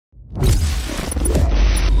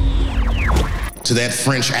to that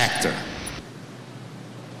French actor.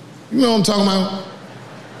 You know what I'm talking about?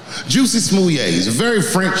 Jussie Smollett. He's a very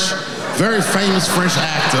famous French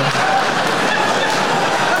actor.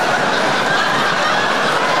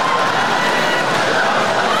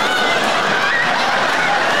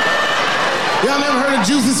 Y'all never heard of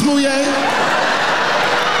Jussie Smollett?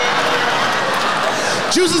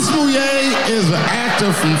 Jussie Smollett is an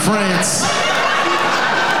actor from France.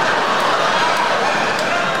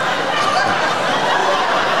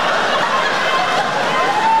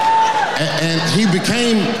 And he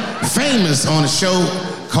became famous on a show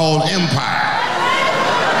called Empire.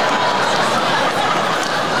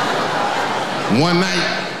 One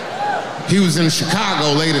night, he was in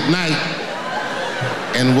Chicago late at night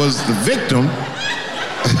and was the victim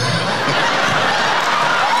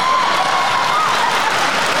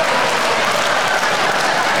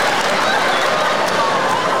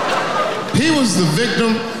he was the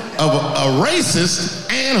victim of a racist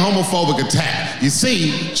and homophobic attack. You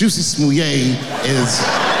see, Jussie Smollett is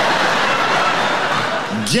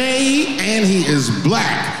gay and he is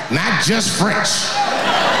black, not just French.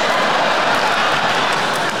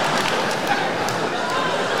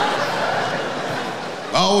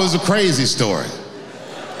 Oh, it was a crazy story.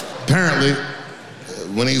 Apparently,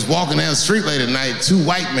 when he was walking down the street late at night, two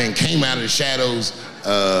white men came out of the shadows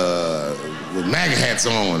with MAGA hats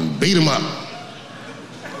on and beat him up.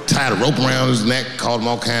 Tied a rope around his neck, called him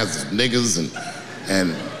all kinds of niggas,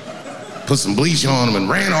 and put some bleach on him and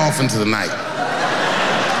ran off into the night.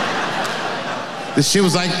 This shit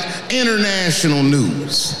was like international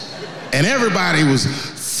news. And everybody was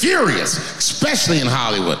furious, especially in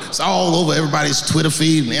Hollywood. It's all over everybody's Twitter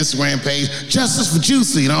feed and Instagram page. Justice for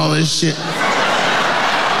Jussie and all this shit.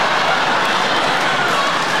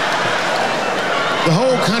 The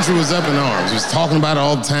whole country was up in arms. He was talking about it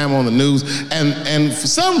all the time on the news. And for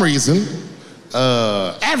some reason,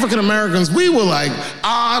 African Americans, we were like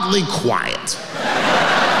oddly quiet.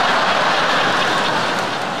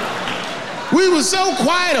 We were so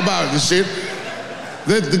quiet about this shit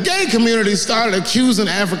that the gay community started accusing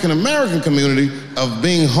African American community of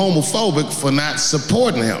being homophobic for not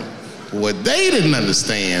supporting him. What they didn't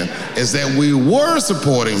understand is that we were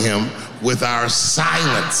supporting him with our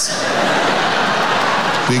silence.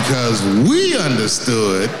 Because we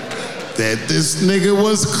understood that this nigga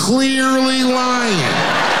was clearly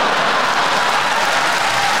lying.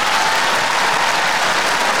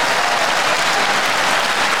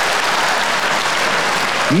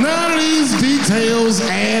 None of these details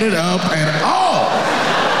added up at all.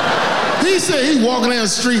 He said he's walking down the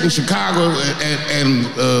street in Chicago and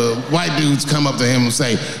white dudes come up to him and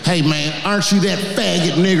say, "Hey man, aren't you that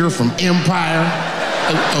faggot nigger from Empire?"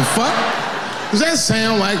 The fuck? Does that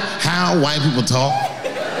sound like how white people talk?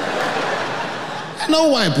 I know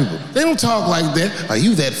white people. They don't talk like that. Are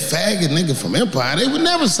you that faggot nigga from Empire? They would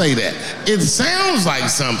never say that. It sounds like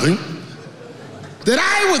something that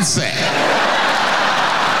I would say.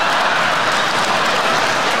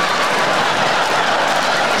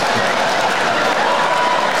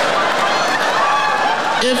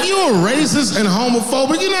 If you're racist and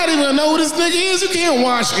homophobic, you're not even gonna know who this nigga is. You can't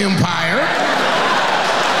watch Empire.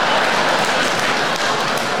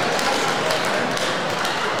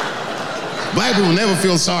 Black people never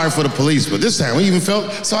feel sorry for the police, but this time we even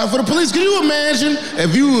felt sorry for the police. Can you imagine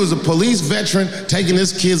if you was a police veteran taking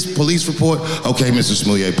this kid's police report? Okay, Mr.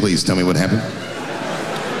 Smollett, please tell me what happened.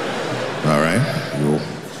 All right,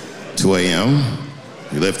 2 a.m.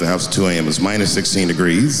 You left the house at 2 a.m. It's minus 16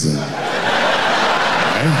 degrees. All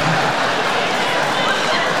right.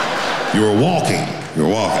 You were walking.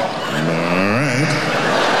 All right.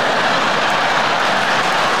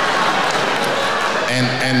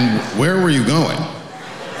 And where were you going?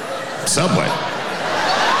 Subway.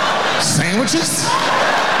 Sandwiches?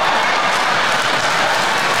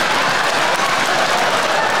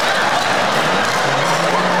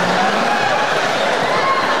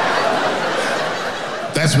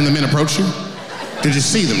 That's when the men approached you? Did you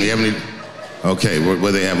see them? Do you have any? Okay, what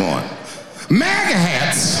do they have on? MAGA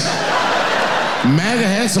hats! MAGA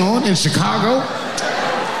hats on in Chicago?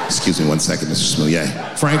 Excuse me one second, Mr.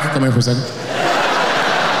 Smollett. Frank, come here for a second.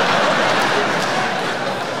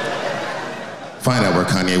 Find out where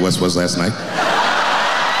Kanye West was last night.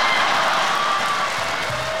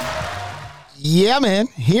 Yeah, man.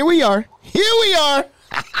 Here we are.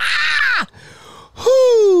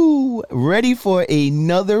 Whoo! Ready for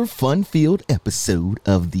another fun-filled episode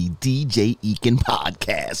of the DJ Eakin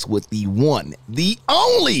podcast with the one, the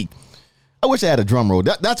only. I wish I had a drum roll.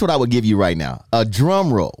 That's what I would give you right now. A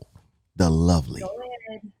drum roll. The lovely. Go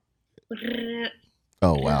ahead.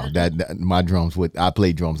 Oh wow, that my drums would. I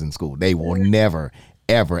played drums in school. They will never,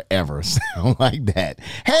 ever, ever sound like that.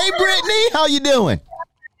 Hey, Brittany, how you doing?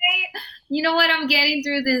 You know what? I'm getting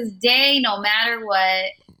through this day no matter what.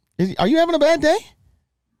 Are you having a bad day?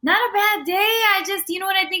 Not a bad day. I just, you know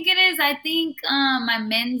what I think it is? I think my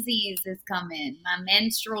menses is coming. My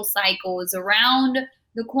menstrual cycle is around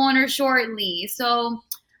the corner shortly. So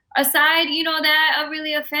aside, that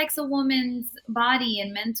really affects a woman's body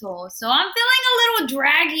and mental. So I'm feeling a little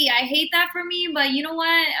draggy. I hate that for me, but you know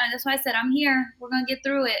what? That's why I said I'm here. We're going to get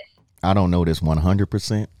through it. I don't know this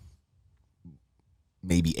 100%.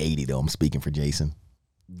 Maybe 80 though. I'm speaking for Jason.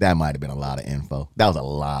 That might have been a lot of info. That was a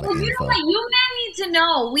lot of info. You know what? You men need to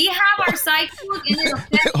know. We have our cycle and it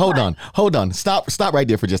affects Hold on. Stop right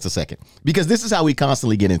there for just a second. Because this is how we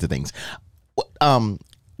constantly get into things.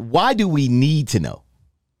 Why do we need to know?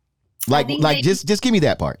 Just give me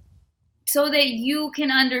that part. So that you can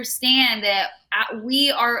understand that we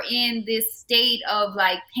are in this state of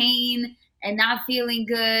like pain and not feeling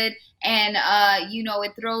good. And,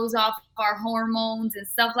 it throws off our hormones and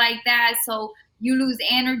stuff like that. So you lose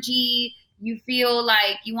energy. You feel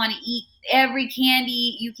like you want to eat every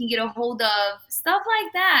candy you can get a hold of, stuff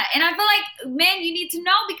like that. And I feel like, man, you need to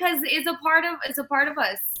know because it's a part of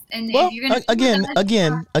us. And well, you're gonna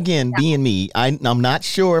again, being me, I'm not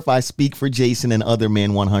sure if I speak for Jason and other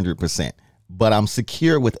men 100%, but I'm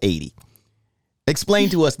secure with 80. Explain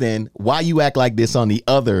to us then why you act like this on the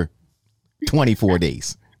other 24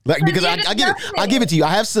 days. Like, because I give it to you. I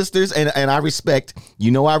have sisters and I respect,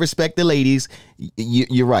 I respect the ladies.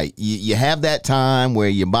 You're right. You have that time where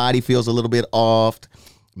your body feels a little bit off.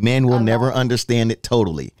 Men will never understand it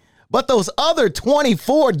totally. But those other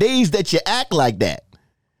 24 days that you act like that,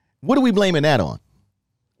 what are we blaming that on?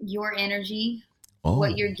 Your energy,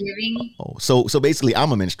 what you're giving. Oh, so basically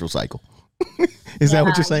I'm a menstrual cycle. Is that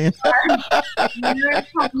what you're saying?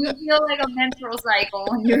 You feel like a menstrual cycle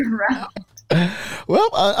when you're around. Well,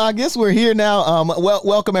 I guess we're here now.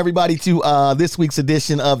 Welcome everybody to this week's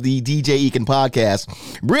edition of the DJ Eakin podcast.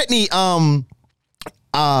 Brittany,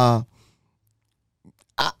 I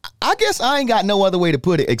guess I ain't got no other way to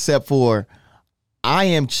put it except for I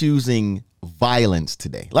am choosing violence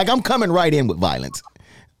today. Like I'm coming right in with violence,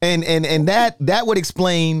 and that would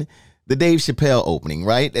explain the Dave Chappelle opening,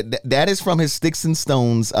 right? That is from his Sticks and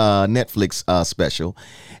Stones Netflix special,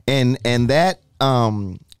 and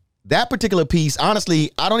that particular piece,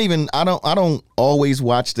 honestly, I don't always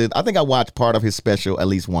watch it. I think I watch part of his special at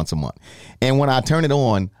least once a month. And when I turn it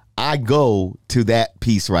on, I go to that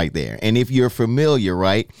piece right there. And if you're familiar,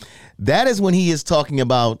 right, that is when he is talking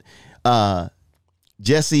about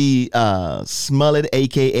Jesse Smollett,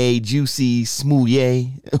 a.k.a. Juicy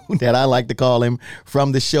Smouye, that I like to call him,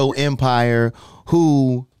 from the show Empire,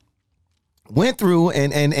 who went through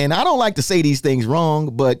and I don't like to say these things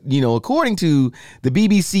wrong, but according to the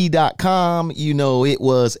BBC.com, it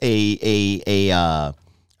was a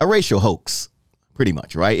racial hoax, pretty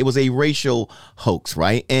much, right? It was a racial hoax,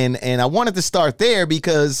 right? And I wanted to start there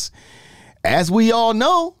because, as we all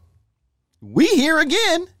know, we here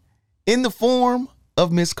again in the form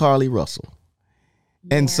of Miss Carlee Russell.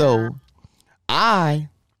 Yeah. And so I,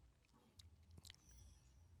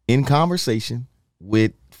 in conversation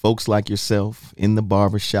with folks like yourself in the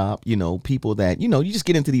barbershop, people that, you just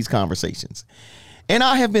get into these conversations. And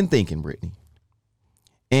I have been thinking, Brittany,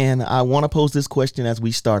 and I want to pose this question as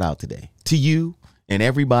we start out today to you and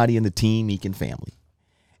everybody in the Team Eakin family.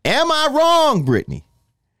 Am I wrong, Brittany,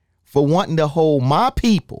 for wanting to hold my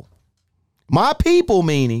people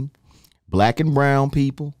meaning black and brown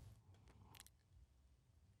people,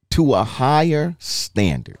 to a higher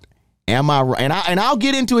standard? Am I right? And I'll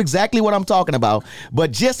get into exactly what I'm talking about.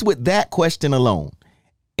 But just with that question alone,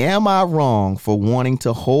 am I wrong for wanting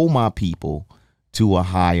to hold my people to a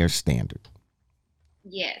higher standard?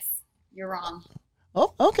 Yes, you're wrong.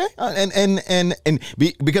 Oh, okay.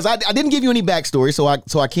 Because I didn't give you any backstory, so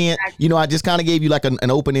I can't. I just kind of gave you like an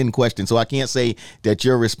open-ended question, so I can't say that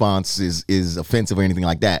your response is offensive or anything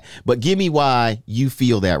like that. But give me why you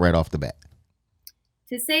feel that right off the bat.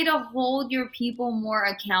 To say to hold your people more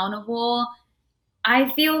accountable,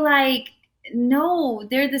 I feel like, no,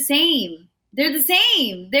 they're the same. They're the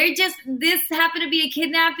same. This happened to be a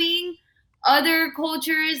kidnapping. Other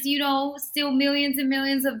cultures, steal millions and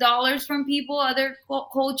millions of dollars from people. Other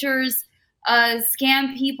cultures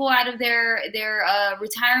scam people out of their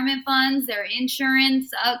retirement funds, their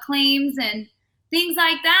insurance claims, and things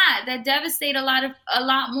like that devastate a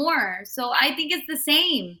lot more. So I think it's the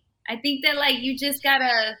same. I think that you just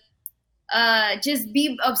gotta just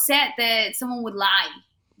be upset that someone would lie,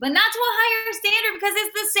 but not to a higher standard because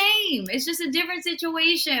it's the same. It's just a different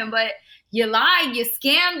situation. But you lied, you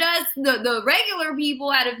scammed us, the regular people,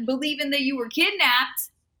 out of believing that you were kidnapped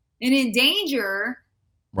and in danger.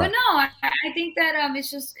 Right. But no, I think that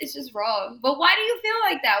it's just wrong. But why do you feel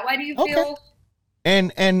like that? Why do you feel?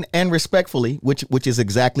 And respectfully, which is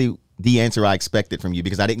exactly the answer I expected from you,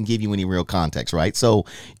 because I didn't give you any real context, right? So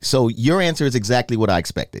your answer is exactly what I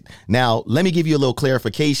expected. Now, let me give you a little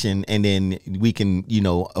clarification, and then we can,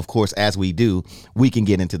 of course, as we do, we can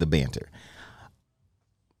get into the banter.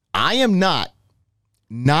 I am not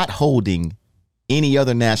holding any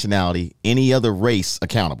other nationality, any other race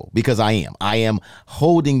accountable, because I am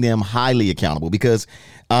holding them highly accountable, because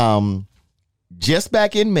just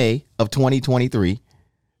back in May of 2023,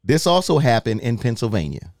 this also happened in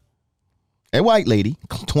Pennsylvania. A white lady,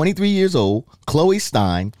 23 years old, Chloe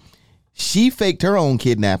Stein, she faked her own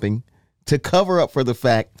kidnapping to cover up for the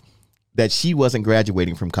fact that she wasn't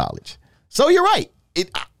graduating from college. So you're right.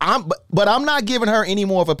 But I'm not giving her any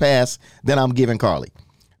more of a pass than I'm giving Carly.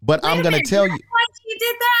 But I'm going to tell you. Why she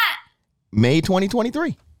did that? May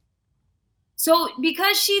 2023. So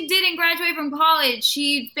because she didn't graduate from college,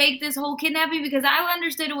 she faked this whole kidnapping, because I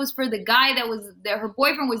understood it was for the guy that her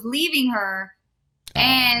boyfriend was leaving her.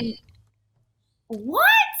 And what?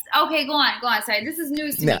 Okay, go on. Sorry, this is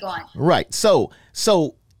news to me. Go on. Right. So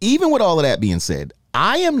even with all of that being said,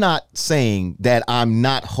 I am not saying that I'm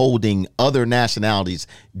not holding other nationalities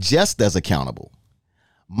just as accountable.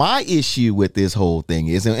 My issue with this whole thing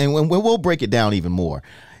is, and we'll break it down even more,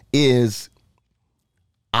 is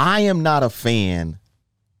I am not a fan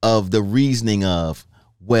of the reasoning of,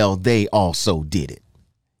 well, they also did it.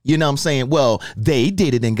 You know what I'm saying? Well, they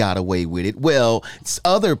did it and got away with it. Well,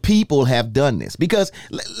 other people have done this. Because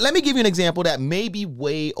let me give you an example that may be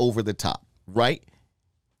way over the top, right?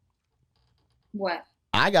 What?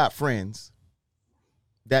 I got friends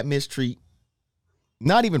that mistreat,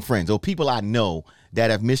 not even friends, or people I know that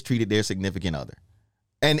have mistreated their significant other.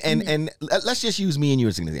 And let's just use me and you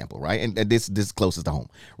as an example, right? And this is closest to home,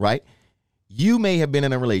 right? You may have been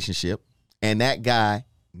in a relationship and that guy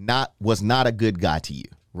was not a good guy to you,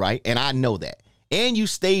 right? And I know that. And you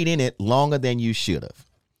stayed in it longer than you should have.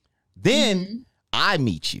 Then I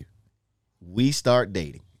meet you. We start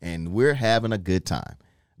dating and we're having a good time.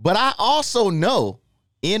 But I also know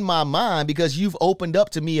in my mind, because you've opened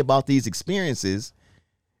up to me about these experiences,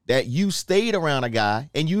 that you stayed around a guy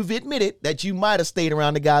and you've admitted that you might have stayed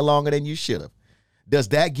around the guy longer than you should have. Does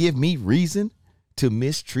that give me reason to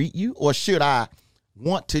mistreat you, or should I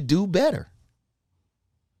want to do better?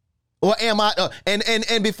 Or am I,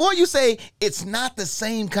 and before you say it's not the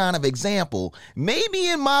same kind of example, maybe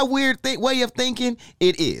in my weird way of thinking,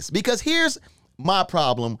 it is. Because here's my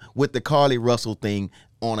problem with the Carly Russell thing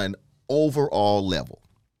on an overall level.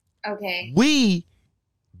 Okay. We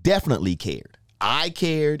definitely cared. I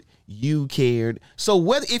cared. You cared.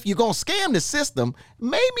 So if you're going to scam the system,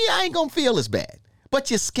 maybe I ain't going to feel as bad. But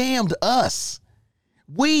you scammed us.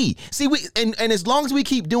 And as long as we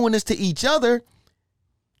keep doing this to each other,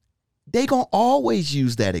 they going to always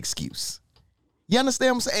use that excuse. You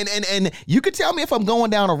understand what I'm saying? And you could tell me if I'm going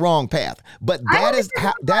down a wrong path, but that is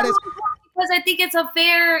because I think it's a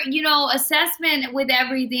fair, assessment with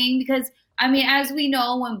everything, because as we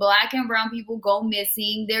know, when Black and brown people go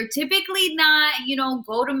missing, they're typically not,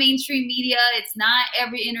 go to mainstream media. It's not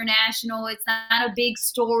every international. It's not a big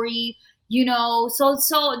story,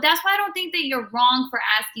 So that's why I don't think that you're wrong for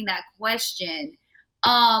asking that question.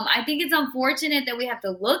 I think it's unfortunate that we have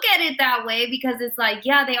to look at it that way, because it's like,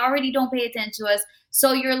 yeah, they already don't pay attention to us.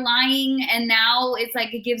 So you're lying, and now it's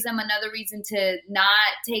like it gives them another reason to not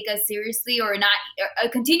take us seriously, or not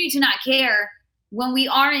continue to not care when we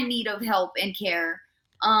are in need of help and care.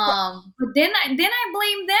 But then I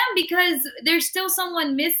blame them, because there's still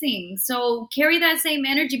someone missing. So carry that same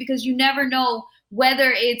energy, because you never know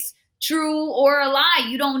whether it's true or a lie.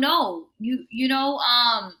 You don't know.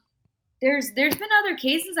 There's been other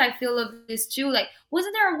cases, I feel, of this too. Like,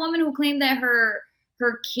 wasn't there a woman who claimed that her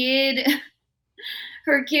kid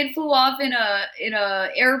flew off in a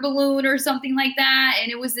air balloon or something like that,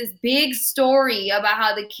 and it was this big story about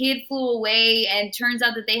how the kid flew away, and turns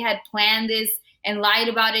out that they had planned this and lied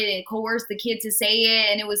about it and coerced the kid to say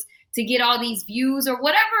it, and it was to get all these views or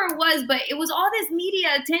whatever it was, but it was all this media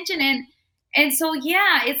attention, and so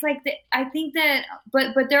yeah, it's like I think that,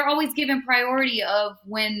 but they're always given priority of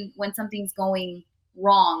when something's going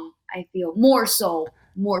wrong. I feel more so,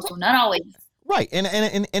 not always. Right,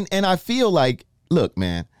 and I feel like, look,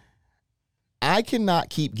 man, I cannot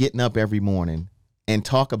keep getting up every morning and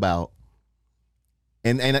talk about,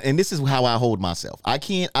 and this is how I hold myself. I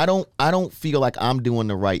don't feel like I'm doing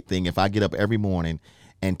the right thing if I get up every morning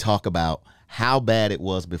and talk about how bad it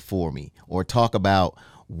was before me, or talk about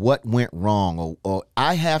what went wrong, or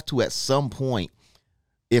I have to at some point,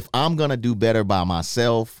 if I'm going to do better by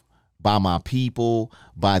myself, by my people,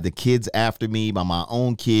 by the kids after me, by my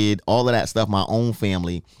own kid, all of that stuff, my own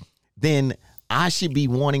family, then I should be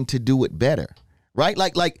wanting to do it better, right?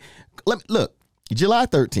 Look, July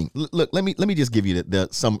 13th. Look, let me just give you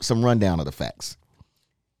some rundown of the facts.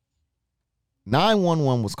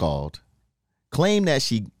 911 was called, claimed that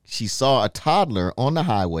she saw a toddler on the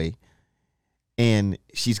highway, and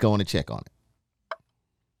she's going to check on it.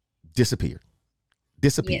 Disappeared,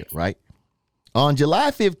 yes. Right? On July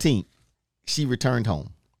 15th, she returned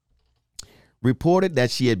home. Reported that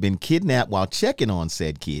she had been kidnapped while checking on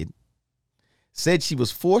said kid. Said she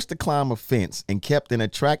was forced to climb a fence and kept in a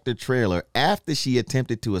tractor trailer after she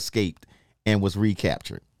attempted to escape and was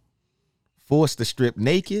recaptured. Forced to strip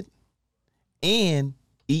naked and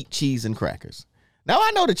eat cheese and crackers. Now,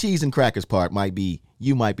 I know the cheese and crackers part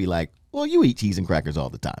you might be like, well, you eat cheese and crackers all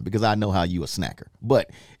the time because I know how you a snacker. But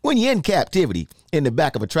when you're in captivity in the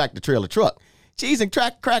back of a tractor trailer truck, cheese and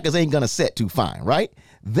crackers ain't going to set too fine, right?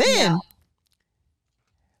 Then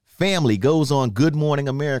family goes on Good Morning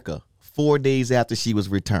America 4 days after she was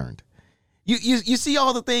returned. You see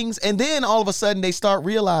all the things, and then all of a sudden they start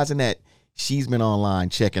realizing that she's been online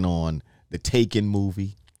checking on the Taken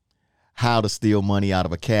movie, how to steal money out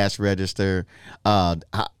of a cash register,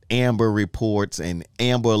 Amber reports and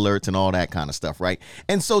Amber alerts and all that kind of stuff, right?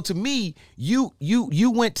 And so to me, you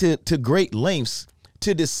went to great lengths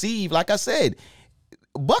to deceive. Like I said,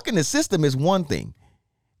 bucking the system is one thing.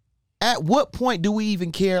 At what point do we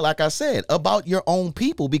even care, like I said, about your own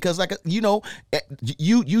people? Because,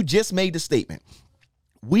 you just made the statement.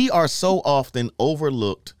 We are so often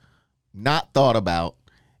overlooked, not thought about.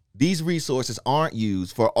 These resources aren't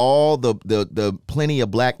used for all the plenty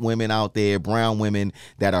of black women out there, brown women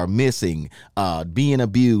that are missing, being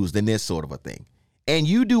abused and this sort of a thing. And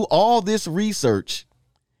you do all this research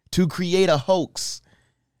to create a hoax.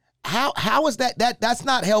 How is that's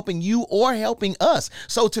not helping you or helping us?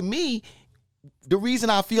 So to me, the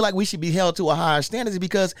reason I feel like we should be held to a higher standard is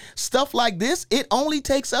because stuff like this, it only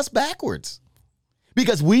takes us backwards.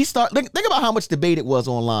 Because we think about how much debate it was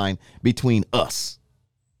online between us.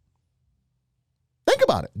 Think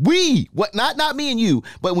about it. Not me and you,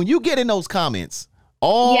 but when you get in those comments,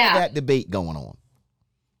 all that debate going on.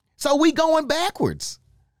 So we going backwards.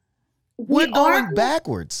 We're going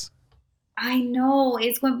backwards. I know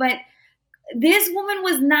but this woman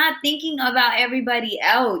was not thinking about everybody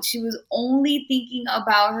else. She was only thinking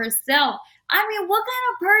about herself. I mean, what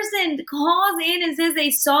kind of person calls in and says they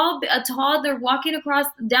saw a toddler walking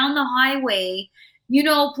down the highway,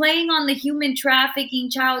 playing on the human trafficking,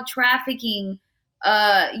 child trafficking,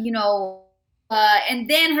 and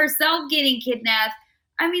then herself getting kidnapped.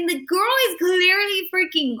 I mean, the girl is clearly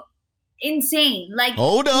freaking insane. Like,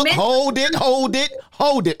 hold it.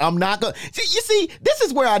 I'm not gonna you see, this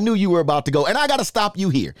is where I knew you were about to go, and I gotta stop you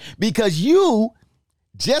here because you,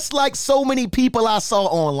 just like so many people I saw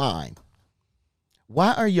online,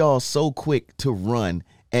 why are y'all so quick to run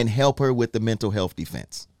and help her with the mental health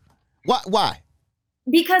defense? Why?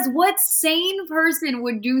 Because what sane person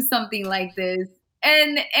would do something like this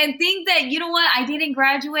and think that, you know what, I didn't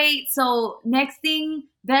graduate, so best thing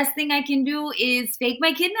I can do is fake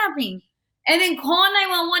my kidnapping. And then call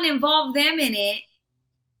 911, involve them in it.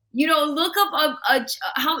 Look up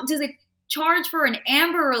how does it charge for an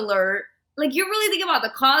Amber Alert? Like, you're really thinking about the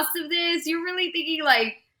cost of this. You're really thinking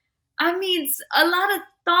a lot of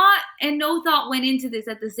thought and no thought went into this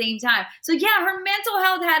at the same time. So yeah, her mental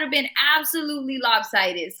health had been absolutely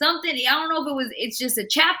lopsided. Something, I don't know if it's just a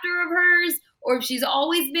chapter of hers or if she's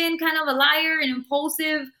always been kind of a liar and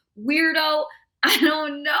impulsive weirdo. I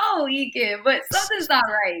don't know, Ekin, but something's not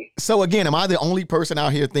right. So again, am I the only person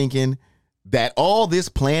out here thinking that all this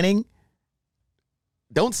planning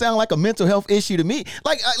don't sound like a mental health issue to me?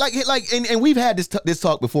 And we've had this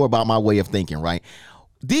talk before about my way of thinking, right?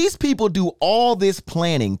 These people do all this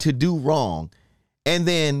planning to do wrong, and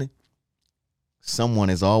then someone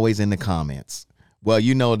is always in the comments, well,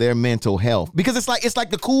 their mental health, because it's like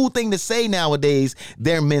the cool thing to say nowadays,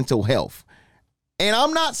 their mental health. And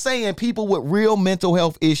I'm not saying people with real mental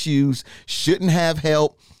health issues shouldn't have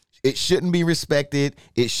help. It shouldn't be respected.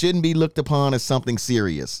 It shouldn't be looked upon as something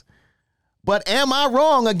serious. But am I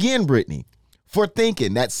wrong again, Brittany, for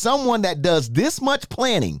thinking that someone that does this much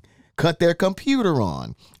planning, cut their computer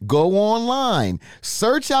on, go online,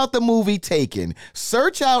 search out the movie Taken,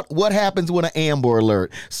 search out what happens with an Amber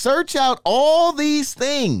Alert, search out all these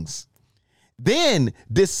things, then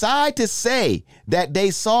decide to say that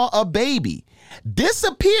they saw a baby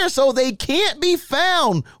disappear so they can't be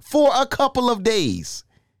found for a couple of days,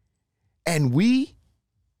 and we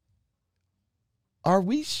are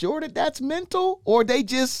we sure that that's mental, or they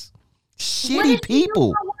just What shitty does she do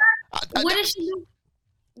people? for work? What does she do?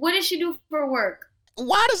 What does she do for work?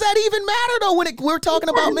 Why does that even matter though when we're talking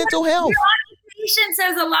about mental health? Your occupation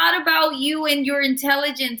says a lot about you and your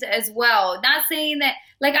intelligence as well. Not saying that,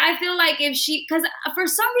 like, I feel like if she, because for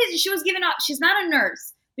some reason she was giving off, she's not a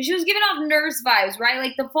nurse, but she was giving off nurse vibes, right?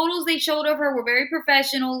 Like the photos they showed of her were very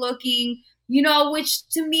professional looking, which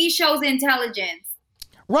to me shows intelligence.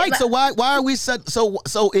 Right. So why are we so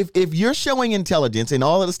if you're showing intelligence and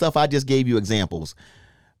all of the stuff I just gave you examples,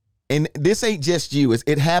 and this ain't just you,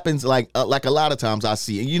 it happens like a lot of times I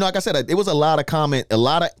see, like I said, it was a lot of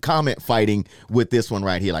comment fighting with this one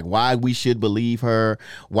right here, like why we should believe her,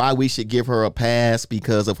 why we should give her a pass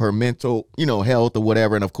because of her mental, health or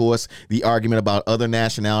whatever. And of course, the argument about other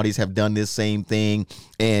nationalities have done this same thing.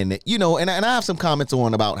 And, and I have some comments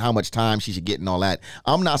on about how much time she should get and all that.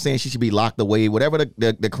 I'm not saying she should be locked away, whatever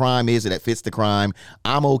the crime is that fits the crime.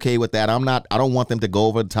 I'm okay with that. I don't want them to go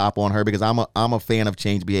over the top on her because I'm a fan of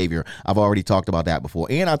change behavior. I've already talked about that before.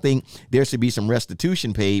 And I think there should be some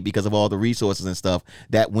restitution paid because of all the resources and stuff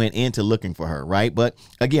that went into looking for her, right? But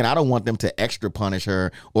again, I don't want them to extra punish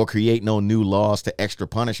her or create no new laws to extra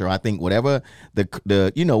punish her. I think whatever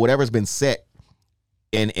whatever's been set,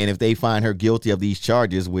 and if they find her guilty of these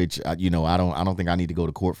charges, which I don't think I need to go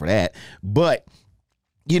to court for that, but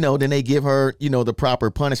then they give her, the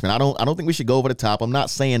proper punishment. I don't think we should go over the top. I'm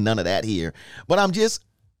not saying none of that here, but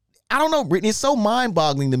I don't know, Brittany, it's so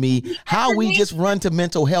mind-boggling to me how we just run to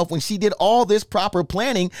mental health when she did all this proper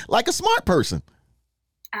planning like a smart person.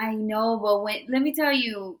 I know, but let me tell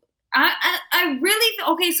you, I really,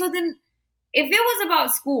 okay, so then if it was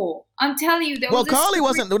about school, I'm telling you, Carly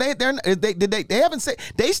wasn't. They haven't said.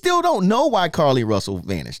 They still don't know why Carly Russell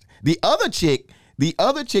vanished. The other chick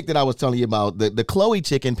that I was telling you about, the Chloe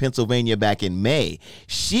chick in Pennsylvania back in May,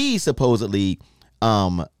 she supposedly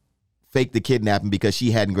faked the kidnapping because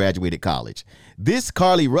she hadn't graduated college. This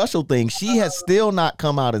Carly Russell thing, she has still not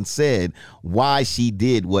come out and said why she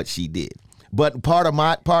did what she did. But part of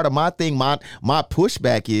my thing, my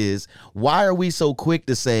pushback is, why are we so quick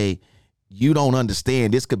to say, you don't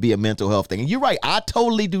understand, this could be a mental health thing? And you're right, I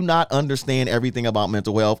totally do not understand everything about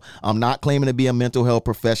mental health. I'm not claiming to be a mental health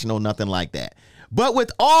professional, nothing like that. But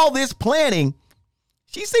with all this planning,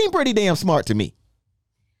 she seemed pretty damn smart to me.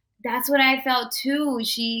 That's what I felt too.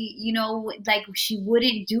 She, like she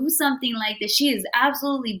wouldn't do something like this. She is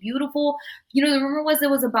absolutely beautiful. The rumor was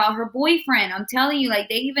it was about her boyfriend. I'm telling you, like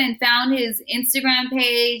they even found his Instagram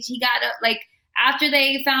page. He got after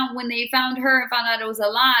when they found her and found out it was a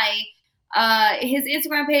lie, his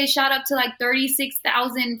Instagram page shot up to like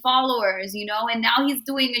 36,000 followers, and now he's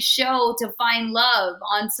doing a show to find love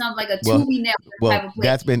on some like a Tubi network type of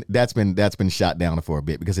place. That's been shot down for a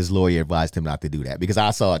bit because his lawyer advised him not to do that, because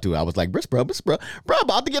I saw it too. I was like, bro,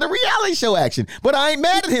 about to get a reality show action. But I ain't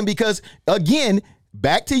mad at him because, again,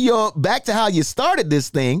 back to how you started this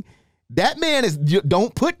thing. That man is,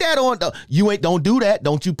 don't put that on. Don't do that.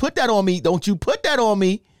 Don't you put that on me. Don't you put that on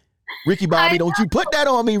me. Ricky Bobby, don't you put that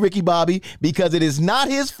on me, Ricky Bobby, because it is not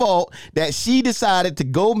his fault that she decided to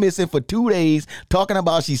go missing for 2 days talking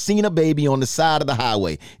about she seen a baby on the side of the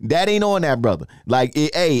highway. That ain't on that, brother. Like,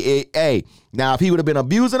 hey. Now, if he would have been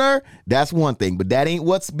abusing her, that's one thing, but that ain't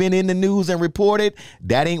what's been in the news and reported.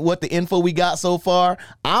 That ain't what the info we got so far.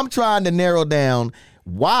 I'm trying to narrow down,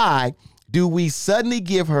 why do we suddenly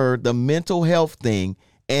give her the mental health thing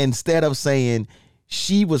instead of saying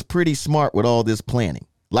she was pretty smart with all this planning?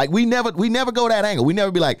 Like we never go that angle. We never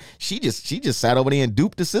be like, she just sat over there and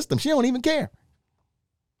duped the system. She don't even care.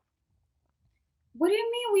 What do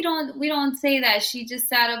you mean we don't say that she just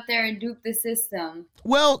sat up there and duped the system?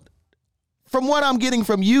 Well, from what I'm getting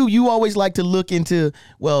from you, you always like to look into,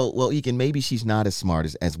 well, Ekin, maybe she's not as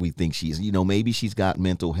smart as we think she is. Maybe she's got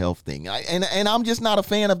mental health thing. And I'm just not a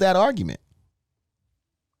fan of that argument.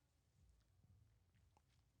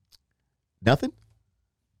 Nothing?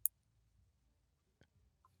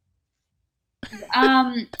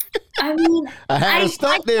 I mean, I had her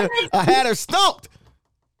stumped there. I had her stumped.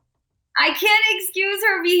 I can't excuse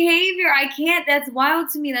her behavior. I can't. That's wild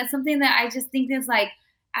to me. That's something that I just think is like,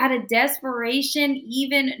 out of desperation,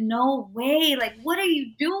 even no way. Like, what are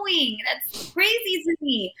you doing? That's crazy to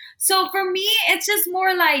me. So for me, it's just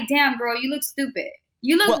more like, damn, girl, you look stupid.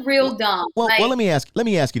 You look real dumb. Well, let me ask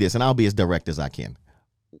you this, and I'll be as direct as I can.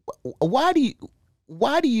 Why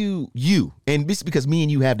do you, and this is because me and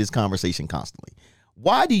you have this conversation constantly,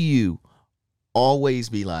 why do you always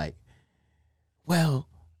be like, well,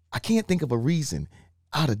 I can't think of a reason,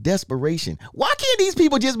 out of desperation? Why can't these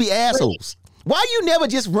people just be assholes? Why you never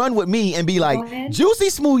just run with me and be like, Juicy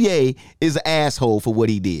Smouye is an asshole for what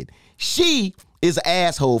he did. She is an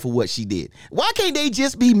asshole for what she did. Why can't they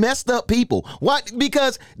just be messed up people? Why?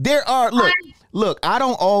 Because there are, look, I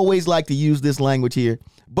don't always like to use this language here,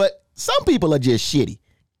 but some people are just shitty.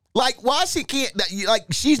 Like, why she can't, like,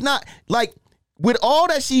 she's not, like, with all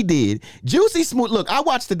that she did, Juicy Smouye, look, I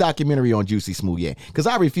watched the documentary on Juicy Smouye because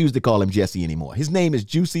I refuse to call him Jesse anymore. His name is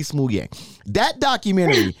Juicy Smouye. That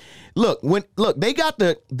documentary, there's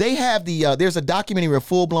a documentary, a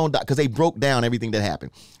full-blown because they broke down everything that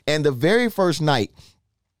happened. And the very first night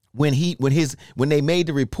when they made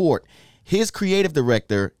the report, his creative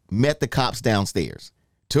director met the cops downstairs,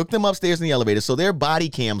 took them upstairs in the elevator, so their body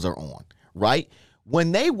cams are on, right?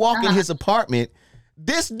 When they walk in his apartment,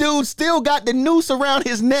 this dude still got the noose around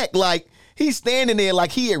his neck, like he's standing there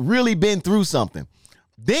like he had really been through something.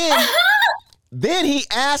 Then he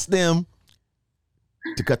asked them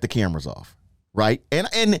to cut the cameras off, right?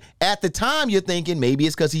 And at the time, you're thinking maybe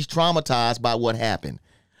it's because he's traumatized by what happened.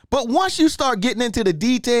 But once you start getting into the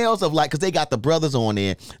details of, like, because they got the brothers on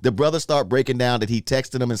there, the brothers start breaking down that he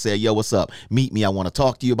texted them and said, yo, what's up? Meet me. I want to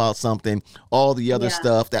talk to you about something. All the other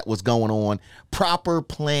stuff that was going on. Proper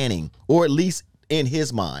planning, or at least in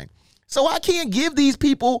his mind. So I can't give these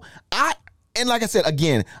people, and like I said,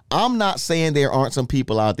 again, I'm not saying there aren't some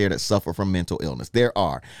people out there that suffer from mental illness. There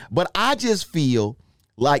are. But I just feel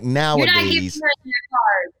like nowadays.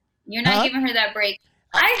 You're not giving her that break.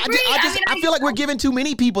 I agree. I feel like we're giving too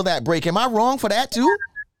many people that break. Am I wrong for that too?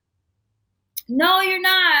 No, you're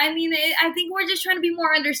not. I mean, I think we're just trying to be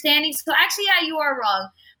more understanding. So actually, yeah, you are wrong.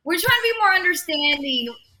 We're trying to be more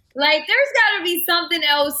understanding. Like, there's got to be something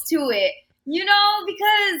else to it. You know,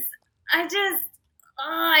 because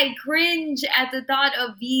I cringe at the thought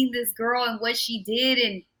of being this girl and what she did.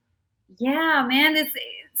 And yeah, man,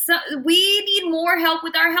 we need more help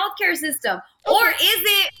with our healthcare system. Okay. Or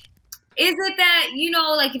is it that, you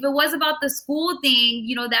know, like if it was about the school thing,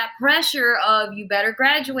 you know, that pressure of you better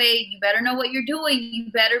graduate, you better know what you're doing,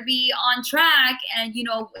 you better be on track. And, you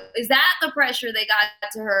know, is that the pressure they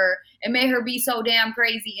got to her and made her be so damn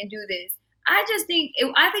crazy and do this? I think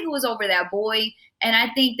it was over that boy. And I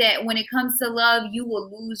think that when it comes to love, you will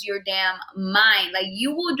lose your damn mind. Like,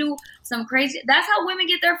 you will do some crazy. That's how women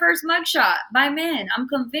get their first mugshot, by men. I'm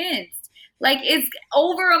convinced. Like, it's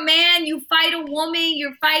over a man. You fight a woman.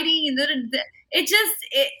 You're fighting. And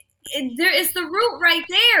it's the root right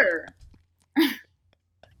there.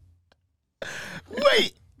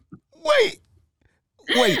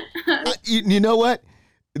 Wait. You know what?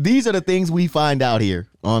 These are the things we find out here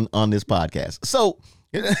on this podcast. So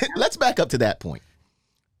let's back up to that point.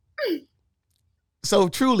 So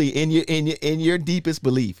truly, in your deepest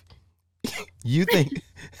belief, you think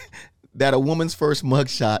that a woman's first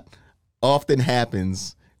mugshot often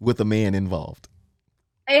happens with a man involved?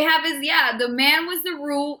 It happens, yeah. The man was the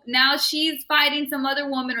root. Now she's fighting some other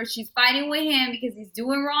woman, or she's fighting with him because he's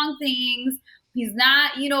doing wrong things. He's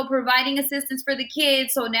not, you know, providing assistance for the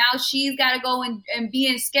kids. So now she's got to go and be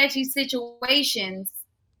in sketchy situations,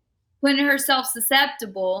 putting herself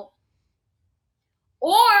susceptible.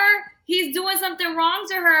 Or he's doing something wrong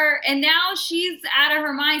to her, and now she's out of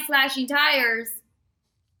her mind, slashing tires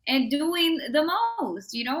and doing the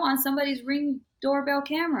most, you know, on somebody's Ring doorbell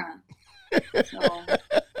camera. So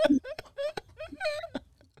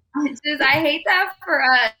I hate that for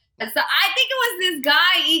us. So I think it was this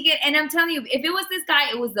guy, Egan, and I'm telling you, if it was this guy,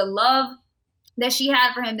 it was the love that she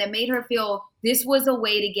had for him that made her feel this was a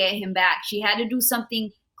way to get him back. She had to do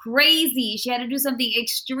something crazy. She had to do something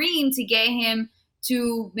extreme to get him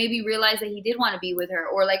to maybe realize that he did want to be with her,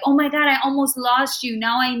 or like, oh my God, I almost lost you.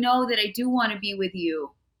 Now I know that I do want to be with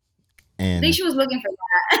you. And I think she was looking for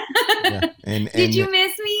that. Yeah. And did you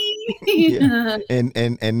miss me? Yeah.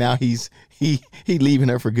 And now he leaving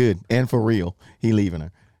her for good and for real. He leaving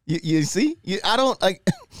her. You see? I don't like.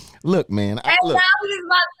 Look, man. Now he's about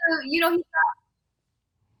to, you know,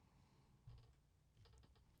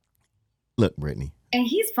 look, Brittany. And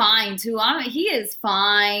he's fine too. He is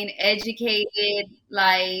fine, educated.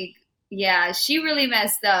 Like, yeah, she really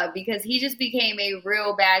messed up because he just became a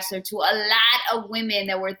real bachelor to a lot of women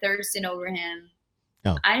that were thirsting over him.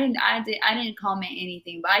 Oh. I didn't comment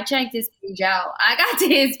anything, but I checked his page out. I got to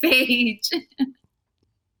his page.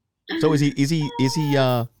 So is he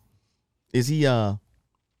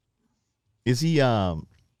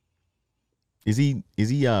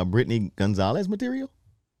Brittany Gonzalez material?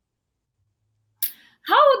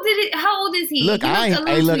 How How old is he? Look, He looks a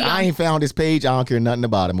little too look, young. I ain't found his page. I don't care nothing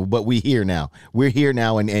about him, but we're here now,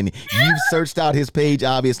 and you've searched out his page,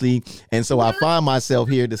 obviously, and so I find myself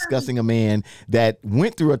here discussing a man that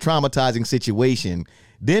went through a traumatizing situation,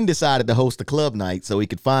 then decided to host a club night so he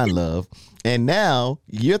could find love, and now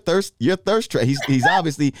you're he's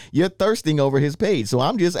obviously, you're thirsting over his page. So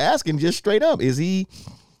I'm just asking, just straight up, is he,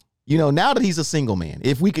 now that he's a single man,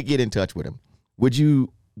 if we could get in touch with him, would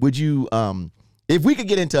you if we could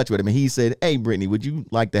get in touch with him and he said, "Hey, Brittany, would you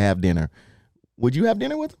like to have dinner?" Would you have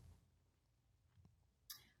dinner with him?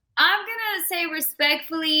 I'm gonna say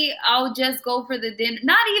respectfully, I'll just go for the dinner.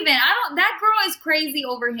 Not even. That girl is crazy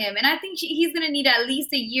over him, and I think he's gonna need at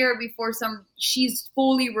least a year before she's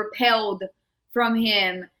fully repelled from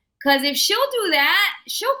him. Because if she'll do that,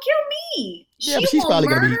 she'll kill me. But she's probably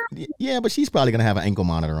gonna be. Yeah, but she's probably gonna have an ankle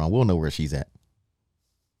monitor on. We'll know where she's at.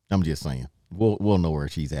 I'm just saying. We'll know where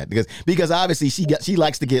she's at because obviously she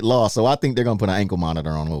likes to get lost. So I think they're gonna put an ankle monitor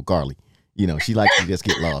on old Carly. She likes to just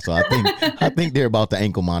get lost. So I think they're about to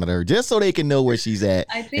ankle monitor her just so they can know where she's at.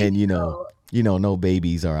 I think so. No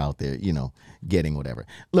babies are out there, getting whatever.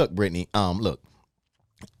 Look, Brittany, look,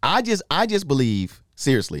 I just believe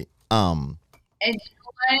seriously. And you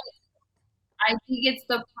know what? I think it's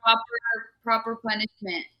the proper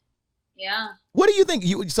punishment. Yeah. What do you think?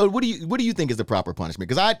 What do you think is the proper punishment?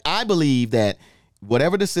 Because I believe that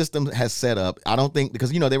whatever the system has set up, I don't think,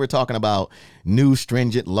 because they were talking about new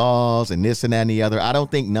stringent laws and this and that and the other. I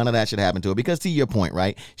don't think none of that should happen to her because, to your point,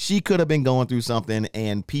 right? She could have been going through something,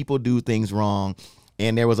 and people do things wrong,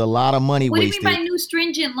 and there was a lot of money wasted. What do you mean by new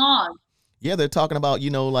stringent laws? Yeah, they're talking about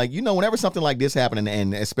whenever something like this happened,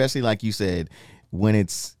 and especially like you said, when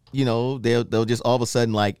it's they'll just all of a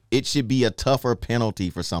sudden, like, it should be a tougher penalty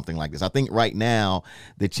for something like this. I think right now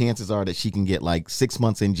the chances are that she can get like 6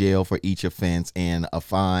 months in jail for each offense and a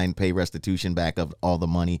fine, pay restitution back of all the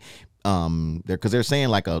money. Because they're saying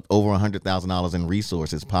like over $100,000 in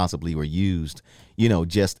resources possibly were used,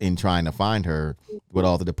 just in trying to find her with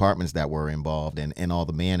all the departments that were involved and all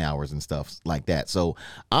the man hours and stuff like that. So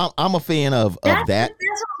I'm a fan of that.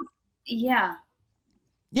 Yeah.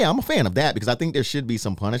 Yeah, I'm a fan of that because I think there should be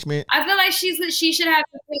some punishment. I feel like she should have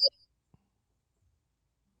to pay.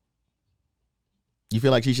 You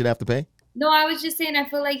feel like she should have to pay? No, I was just saying I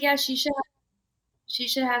feel like she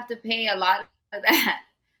should have to pay a lot of that.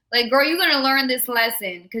 Like, girl, you're gonna learn this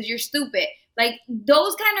lesson because you're stupid. Like,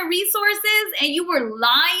 those kind of resources, and you were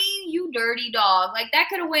lying, you dirty dog. Like, that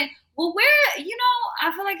could have went. Well, where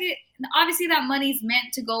I feel like obviously that money's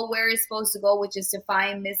meant to go where it's supposed to go, which is to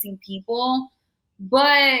find missing people.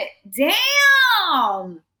 But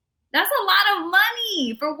damn, that's a lot of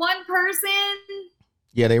money for one person.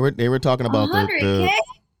 Yeah, they were talking about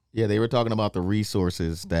they were talking about the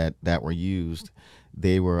resources that were used.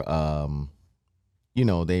 They were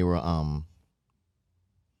they were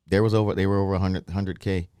over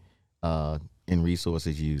 100K in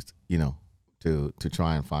resources used, to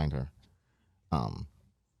try and find her.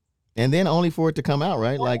 And then only for it to come out,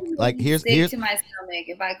 right? Like here's to my stomach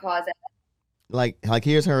if I cause that. Like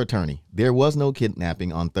here's her attorney. There was no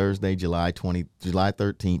kidnapping on Thursday, July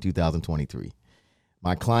 13, 2023.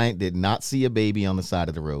 My client did not see a baby on the side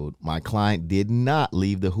of the road. My client did not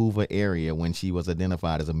leave the Hoover area when she was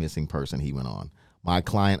identified as a missing person, he went on. My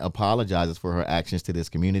client apologizes for her actions to this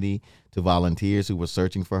community, to volunteers who were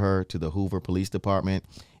searching for her, to the Hoover Police Department,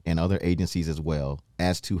 and other agencies as well,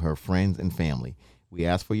 as to her friends and family. We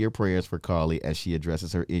ask for your prayers for Carly as she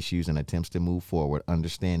addresses her issues and attempts to move forward,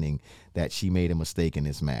 understanding that she made a mistake in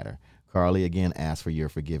this matter. Carly again asks for your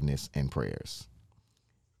forgiveness and prayers.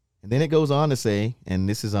 And then it goes on to say, and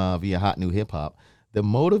this is via Hot New Hip Hop, the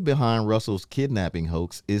motive behind Russell's kidnapping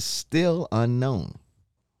hoax is still unknown.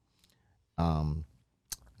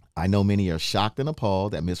 I know many are shocked and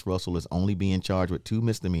appalled that Miss Russell is only being charged with 2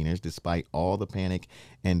 misdemeanors despite all the panic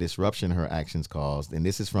and disruption her actions caused. And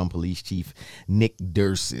this is from Police Chief Nick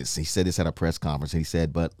Dursis. He said this at a press conference. He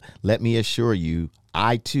said, but let me assure you,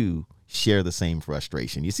 I too share the same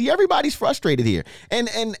frustration. You see, everybody's frustrated here. And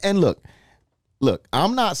look,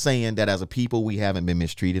 I'm not saying that as a people we haven't been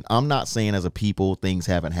mistreated. I'm not saying as a people things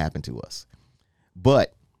haven't happened to us.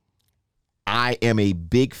 But I am a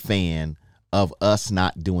big fan of us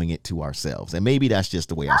not doing it to ourselves. And maybe that's just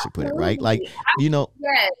the way I should put it, right? Like, yes.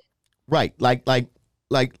 Right. Like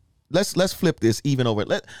let's flip this even over.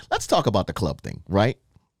 Let's talk about the club thing, right?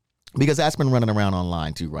 Because that's been running around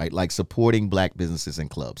online too, right? Like supporting black businesses and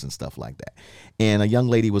clubs and stuff like that. And a young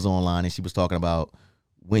lady was online and she was talking about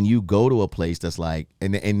when you go to a place that's like,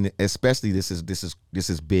 and especially this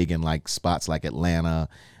is big in like spots like Atlanta,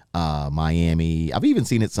 Miami. I've even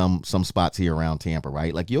seen it some spots here around Tampa,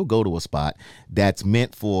 right? Like you'll go to a spot that's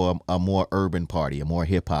meant for a more urban party, a more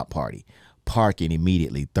hip hop party. Parking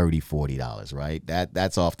immediately $30, $40, right?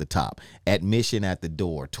 That's off the top. Admission at the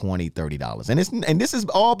door, $20, $30. And this is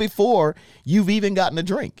all before you've even gotten a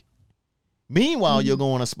drink. Meanwhile, you'll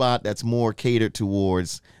go on a spot that's more catered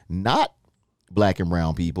towards not black and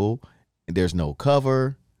brown people. There's no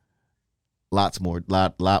cover,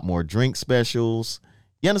 lot more drink specials.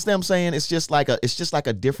 You understand what I'm saying? It's just like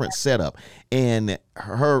a different setup. And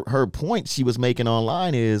her point she was making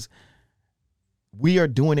online is we are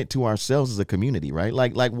doing it to ourselves as a community, right?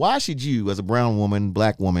 Like why should you, as a brown woman,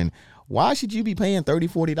 black woman, why should you be paying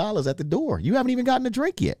 $30, $40 at the door? You haven't even gotten a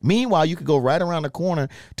drink yet. Meanwhile, you could go right around the corner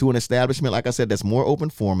to an establishment, like I said, that's more open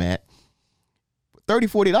format.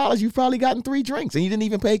 $30, $40, you've probably gotten 3 drinks and you didn't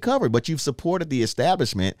even pay cover, but you've supported the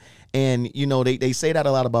establishment. And, you know, they say that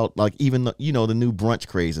a lot about like even, the new brunch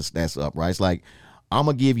craze that's up, right? It's like, I'm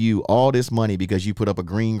going to give you all this money because you put up a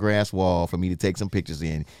green grass wall for me to take some pictures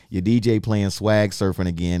in. Your DJ playing Swag Surfing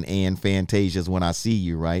again and Fantasia's When I See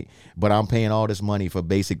You, right? But I'm paying all this money for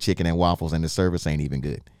basic chicken and waffles and the service ain't even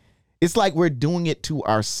good. It's like we're doing it to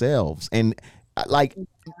ourselves. And like,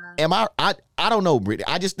 I don't know, Brittany.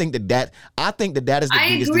 I just think that is the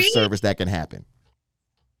biggest disservice that can happen.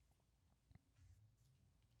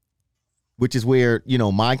 Which is where,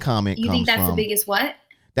 my comment comes from. You think that's the biggest what?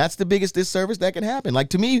 That's the biggest disservice that can happen. Like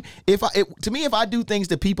to me, if I do things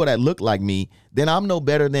to people that look like me, then I'm no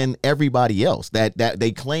better than everybody else that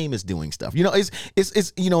they claim is doing stuff. It's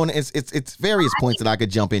and it's various points that I could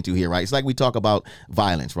jump into here, right? It's like we talk about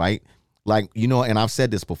violence, right? Like, and I've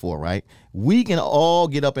said this before, right? We can all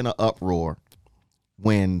get up in an uproar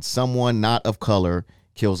when someone not of color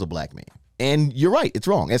kills a black man. And you're right, it's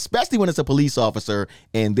wrong, especially when it's a police officer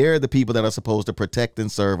and they're the people that are supposed to protect and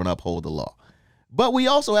serve and uphold the law. But we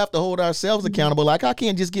also have to hold ourselves accountable. Like, I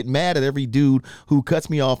can't just get mad at every dude who cuts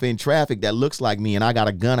me off in traffic that looks like me and I got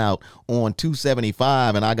a gun out on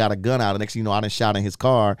 275 and I got a gun out. And next thing you know, I done shot in his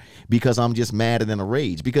car because I'm just mad and in a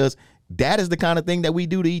rage. Because that is the kind of thing that we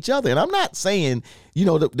do to each other. And I'm not saying,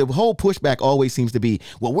 the whole pushback always seems to be,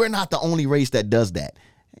 well, we're not the only race that does that.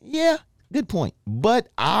 Yeah, good point. But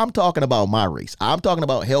I'm talking about my race. I'm talking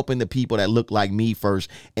about helping the people that look like me first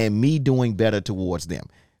and me doing better towards them.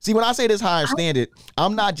 See, when I say this higher standard,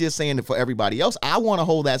 I'm not just saying it for everybody else. I want to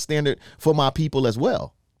hold that standard for my people as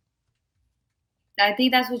well. I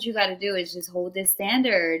think that's what you got to do is just hold this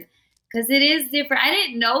standard because it is different. I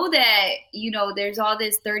didn't know that, there's all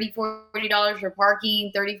this $30, $40 for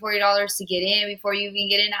parking, $30, $40 to get in before you even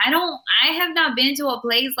get in. I have not been to a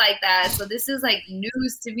place like that. So this is like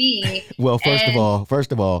news to me. Well,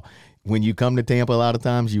 first of all, when you come to Tampa, a lot of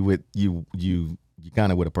times you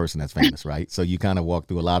kind of with a person that's famous, right? So you kind of walk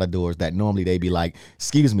through a lot of doors that normally they be like,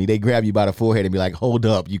 excuse me, they grab you by the forehead and be like, hold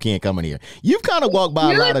up, you can't come in here. You've kind of walked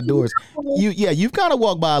by a lot of doors. You've kind of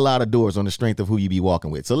walked by a lot of doors on the strength of who you be walking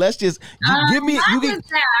with. So let's just give me.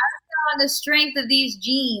 On the strength of these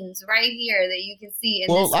jeans right here that you can see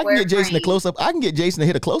in this I can get Jason a close up. I can get Jason to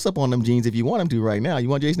hit a close up on them jeans if you want him to right now. You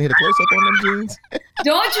want Jason to hit a close up on them jeans?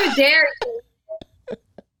 Don't you dare.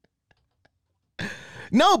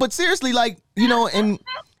 No, but seriously, like, and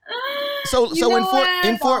so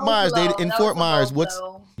in Fort Myers, what's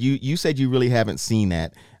you said you really haven't seen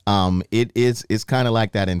that. It's kind of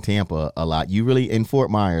like that in Tampa a lot. You really in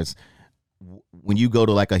Fort Myers when you go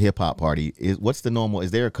to like a hip hop party, what's the normal?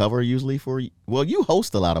 Is there a cover usually for? Well, you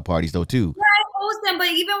host a lot of parties though too. Yeah, I host them, but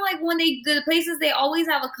even like when the places they always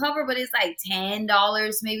have a cover, but it's like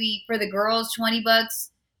 $10 maybe for the girls, $20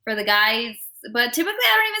 for the guys. But typically,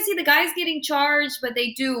 I don't even see the guys getting charged, but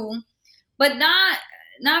they do. But not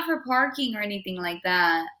for parking or anything like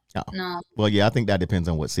that. Oh. No. Well, yeah, I think that depends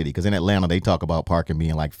on what city. Because in Atlanta, they talk about parking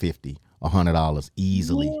being like $50, $100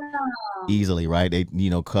 easily. Yeah. Easily, right? They,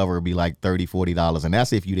 cover be like $30, $40. And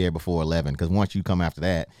that's if you're there before 11. Because once you come after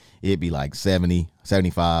that, it'd be like 70,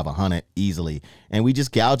 75, 100 easily. And we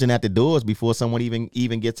just gouging at the doors before someone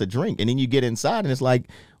even gets a drink. And then you get inside and it's like,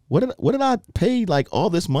 what did I pay like all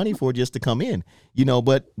this money for just to come in?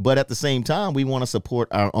 But at the same time, we want to support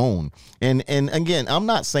our own. And again, I'm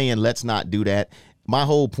not saying let's not do that. My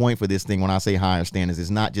whole point for this thing, when I say higher standards,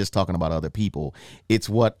 is not just talking about other people. It's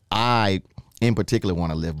what I, in particular,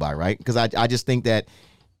 want to live by, right? Because I just think that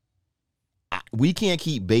we can't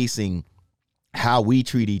keep basing how we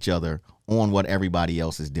treat each other on what everybody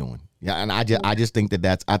else is doing. Yeah, and I just think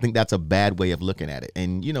that's a bad way of looking at it.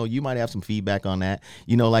 And you might have some feedback on that.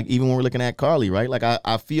 Like even when we're looking at Carly, right? Like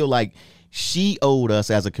I feel like she owed us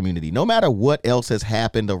as a community, no matter what else has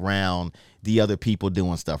happened around the other people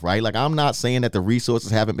doing stuff, right? Like, I'm not saying that the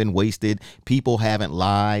resources haven't been wasted, people haven't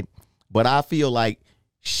lied, but I feel like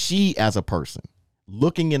she, as a person,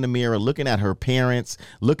 looking in the mirror, looking at her parents,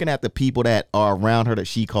 looking at the people that are around her that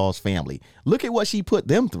she calls family, look at what she put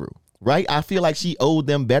them through, right? I feel like she owed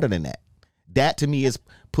them better than that. That to me is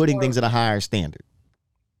putting things at a higher standard.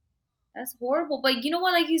 That's horrible. But you know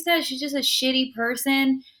what? Like you said, she's just a shitty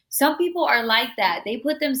person. Some people are like that. They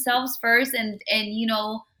put themselves first, and you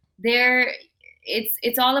know,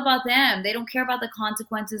 it's all about them. They don't care about the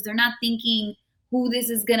consequences. They're not thinking who this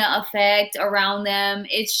is gonna affect around them.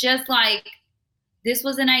 It's just like, this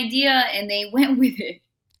was an idea and they went with it.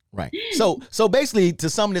 Right. So basically, to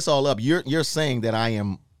sum this all up, you're saying that I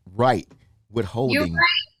am right with holding. You're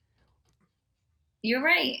right. You're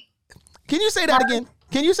right. Can you say that again?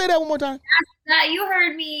 Can you say that one more time? You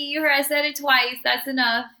heard me. You heard I said it twice. That's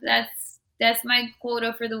enough. That's my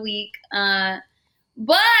quota for the week.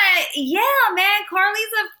 But yeah, man,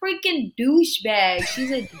 Carly's a freaking douchebag.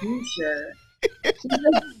 She's a doucher. She's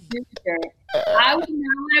a doucher. I would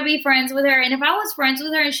not want to be friends with her. And if I was friends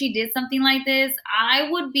with her and she did something like this, I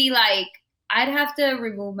would be like, I'd have to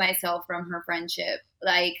remove myself from her friendship.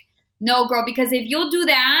 Like, no, girl, because if you'll do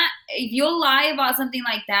that, if you'll lie about something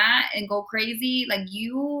like that and go crazy, like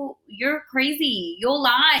you're crazy. You'll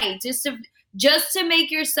lie just to make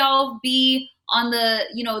yourself be on the,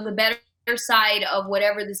 you know, the better side of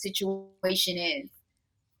whatever the situation is.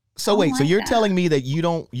 So wait, so you're telling me that you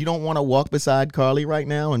don't want to walk beside Carly right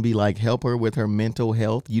now and be like, help her with her mental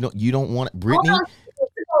health? You don't want Brittany? Oh, no, she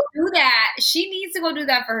needs to go do that. She needs to go do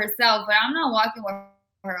that for herself, but I'm not walking with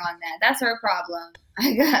her on that. That's her problem.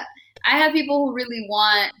 I have people who really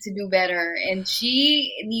want to do better, and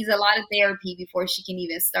she needs a lot of therapy before she can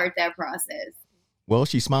even start that process. Well,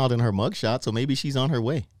 she smiled in her mugshot, so maybe she's on her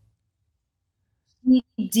way. She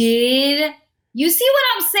did. You see what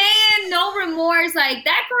I'm saying? No remorse. Like,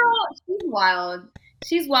 that girl, she's wild.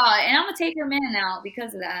 She's wild. And I'm going to take her man out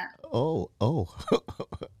because of that. Oh.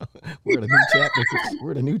 We're in a new chapter.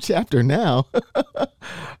 We're in a new chapter now.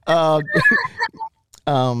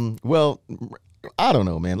 Well, I don't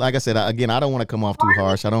know, man. Like I said, I don't want to come off too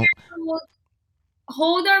harsh. I don't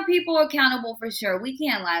hold our people accountable for sure. We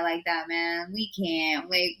can't lie like that, man. We can't.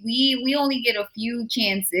 Like, we only get a few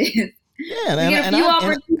chances. Yeah,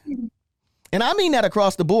 and I mean that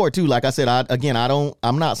across the board too. Like I said,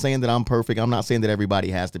 I'm not saying that I'm perfect. I'm not saying that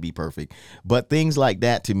everybody has to be perfect. But things like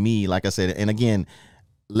that to me, like I said, and again,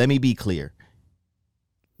 let me be clear.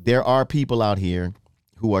 There are people out here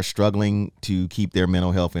who are struggling to keep their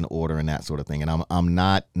mental health in order and that sort of thing. And I'm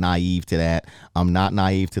not naive to that. I'm not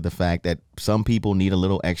naive to the fact that some people need a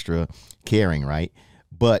little extra caring, right?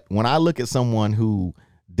 But when I look at someone who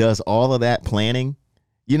does all of that planning,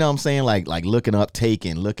 you know what I'm saying? Like looking up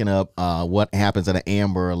Taken, looking up what happens at an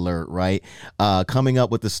Amber Alert, right? Coming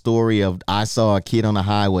up with the story of I saw a kid on the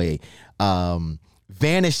highway,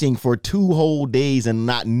 vanishing for 2 whole days and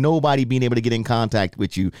not nobody being able to get in contact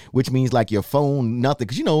with you, which means like your phone, nothing.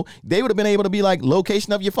 Because, you know, they would have been able to be like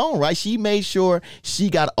location of your phone, right? She made sure she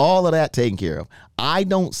got all of that taken care of. I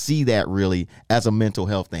don't see that really as a mental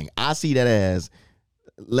health thing. I see that as,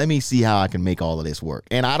 let me see how I can make all of this work.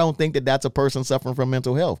 And I don't think that that's a person suffering from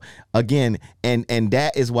mental health. Again, and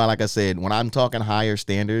that is why, like I said, when I'm talking higher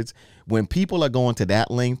standards, when people are going to that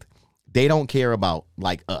length, they don't care about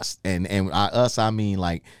like us. And us, I mean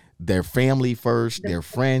like their family first, their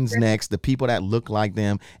friends next, the people that look like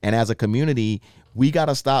them. And as a community, we got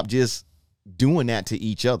to stop just doing that to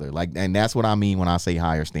each other. Like, and that's what I mean when I say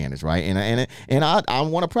higher standards, right? And I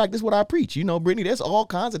want to practice what I preach. You know, Brittany, there's all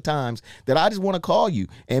kinds of times that I just want to call you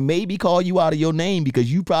and maybe call you out of your name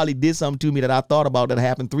because you probably did something to me that I thought about that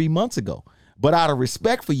happened 3 months ago. But out of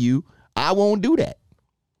respect for you, I won't do that.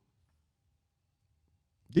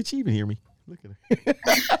 Did she even hear me? Look at her.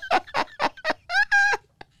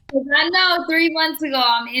 I know 3 months ago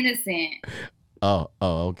I'm innocent. Oh,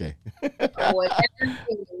 okay. Whatever it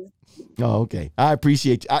is. Oh, okay. I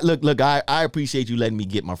appreciate you. Look, I appreciate you letting me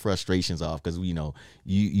get my frustrations off because, you know,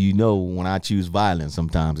 you know when I choose violence,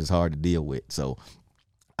 sometimes it's hard to deal with. So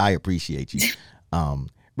I appreciate you.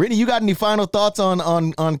 Brittany, you got any final thoughts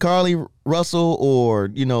on Carly Russell or,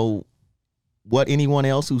 you know, what anyone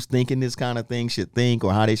else who's thinking this kind of thing should think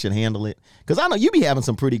or how they should handle it? Because I know you be having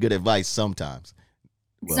some pretty good advice sometimes.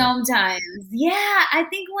 Well, sometimes. Yeah. I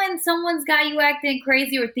think when someone's got you acting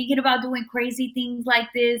crazy or thinking about doing crazy things like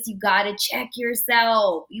this, you got to check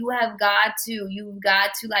yourself. You've got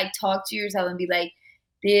to like talk to yourself and be like,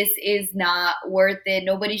 this is not worth it.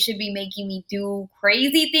 Nobody should be making me do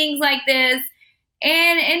crazy things like this.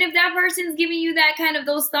 And if that person's giving you that kind of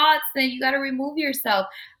those thoughts, then you got to remove yourself.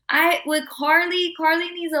 With Carly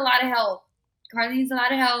needs a lot of help. Carly needs a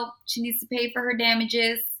lot of help. She needs to pay for her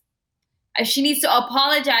damages. She needs to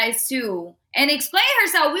apologize too and explain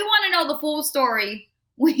herself. We want to know the full story.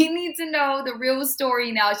 We need to know the real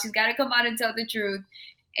story now. She's got to come out and tell the truth.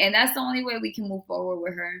 And that's the only way we can move forward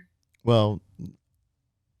with her. Well,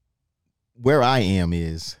 where I am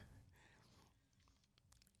is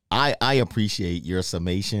I appreciate your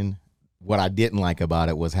summation. What I didn't like about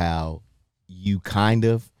it was how you kind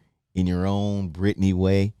of, in your own Brittany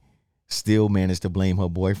way, still managed to blame her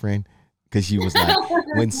boyfriend. Because she was like,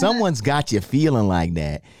 when someone's got you feeling like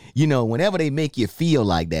that, you know, whenever they make you feel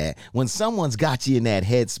like that, when someone's got you in that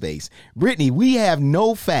headspace, Brittany, we have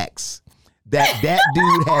no facts that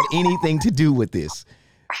dude had anything to do with this.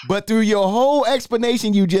 But through your whole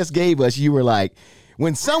explanation you just gave us, you were like,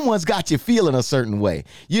 when someone's got you feeling a certain way,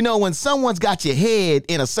 you know, when someone's got your head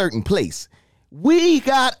in a certain place, we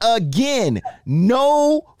got, again,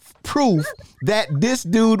 no proof that this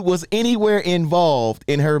dude was anywhere involved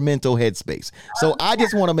in her mental headspace. So I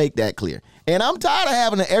just want to make that clear. And I'm tired of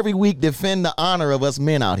having to every week defend the honor of us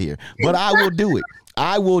men out here, but I will do it.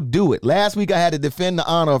 I will do it. Last week I had to defend the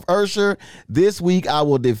honor of Ursher. This week I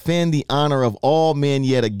will defend the honor of all men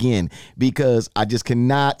yet again, because I just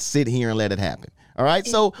cannot sit here and let it happen. All right.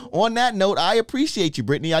 So on that note, I appreciate you,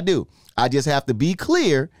 Brittany. I do. I just have to be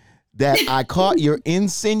clear that I caught your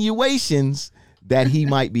insinuations that he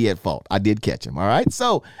might be at fault. I did catch him. All right.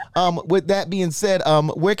 So with that being said,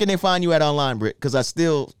 where can they find you at online, Britt? Because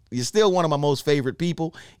you're still one of my most favorite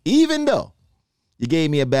people, even though you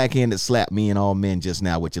gave me a backhand that slapped me and all men just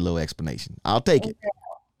now with your little explanation. I'll take it.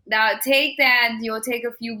 Now take that. You'll take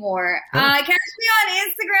a few more. Catch me on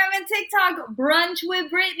Instagram and TikTok, Brunch with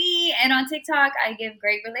Brittany. And on TikTok, I give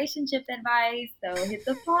great relationship advice. So hit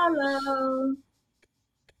the follow.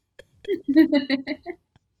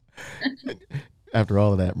 After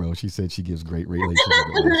all of that, bro, she said she gives great relationship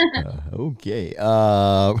advice. Okay.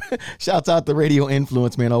 Shouts out to Radio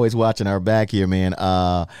Influence, man. Always watching our back here, man.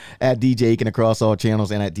 At DJ Eakin across all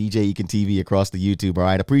channels and at DJ Eakin TV across the YouTube. All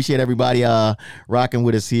right. Appreciate everybody rocking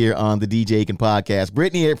with us here on the DJ Eakin podcast.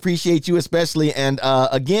 Brittany, I appreciate you especially. And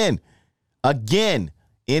again,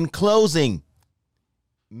 in closing,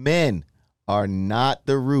 men are not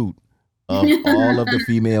the root of all of the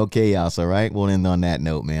female chaos, all right? We'll end on that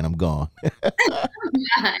note, man. I'm gone.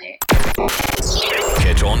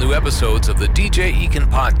 Catch all new episodes of the DJ Eakin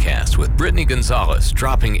podcast with Brittany Gonzalez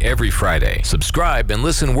dropping every Friday. Subscribe and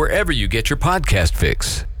listen wherever you get your podcast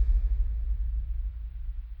fix.